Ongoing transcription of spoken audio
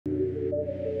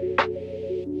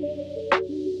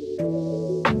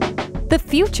The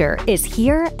future is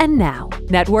here and now.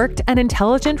 Networked and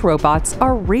intelligent robots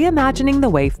are reimagining the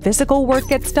way physical work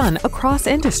gets done across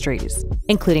industries,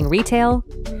 including retail,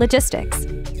 logistics,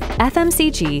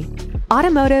 FMCG,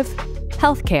 automotive,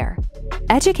 healthcare,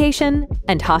 education,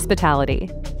 and hospitality.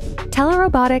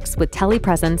 Telerobotics with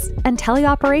telepresence and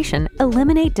teleoperation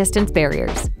eliminate distance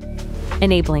barriers,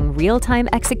 enabling real-time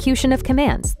execution of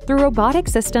commands through robotic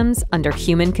systems under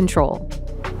human control.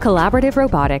 Collaborative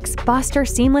robotics foster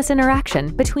seamless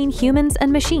interaction between humans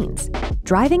and machines,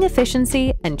 driving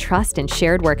efficiency and trust in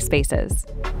shared workspaces.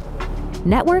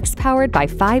 Networks powered by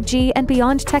 5G and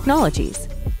beyond technologies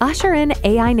usher in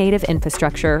AI-native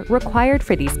infrastructure required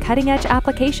for these cutting-edge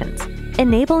applications,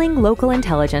 enabling local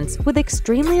intelligence with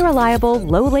extremely reliable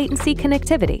low-latency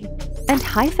connectivity and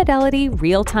high-fidelity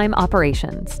real-time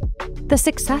operations. The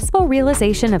successful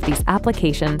realization of these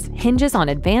applications hinges on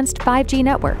advanced 5G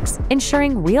networks,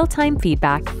 ensuring real-time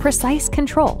feedback, precise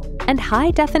control, and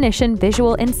high-definition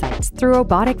visual insights through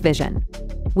robotic vision.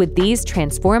 With these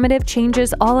transformative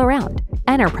changes all around,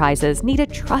 enterprises need a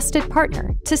trusted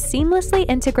partner to seamlessly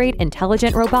integrate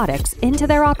intelligent robotics into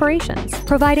their operations,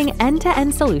 providing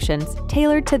end-to-end solutions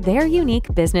tailored to their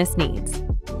unique business needs.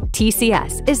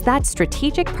 TCS is that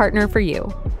strategic partner for you.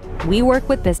 We work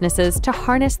with businesses to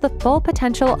harness the full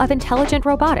potential of intelligent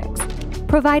robotics,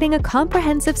 providing a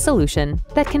comprehensive solution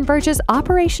that converges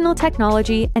operational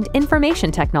technology and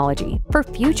information technology for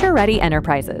future-ready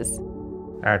enterprises.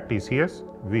 At TCS,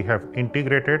 we have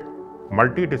integrated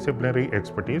multidisciplinary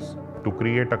expertise to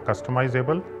create a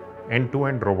customizable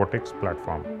end-to-end robotics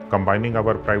platform. Combining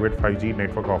our private 5G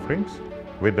network offerings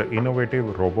with the innovative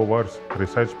RoboVerse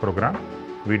research program,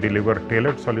 we deliver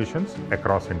tailored solutions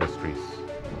across industries.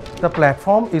 The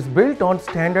platform is built on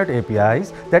standard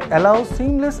APIs that allow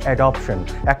seamless adoption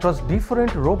across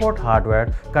different robot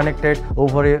hardware connected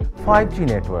over a 5G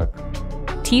network.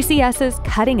 TCS's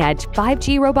cutting-edge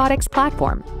 5G robotics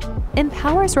platform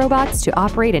empowers robots to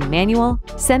operate in manual,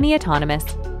 semi-autonomous,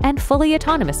 and fully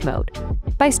autonomous mode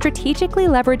by strategically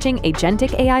leveraging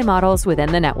agentic AI models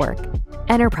within the network.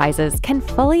 Enterprises can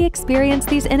fully experience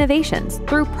these innovations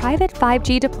through private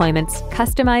 5G deployments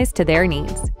customized to their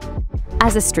needs.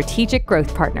 As a strategic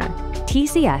growth partner,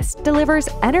 TCS delivers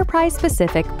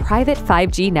enterprise-specific private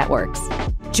 5G networks.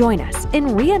 Join us in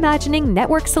reimagining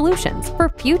network solutions for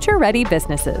future-ready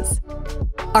businesses.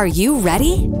 Are you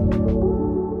ready?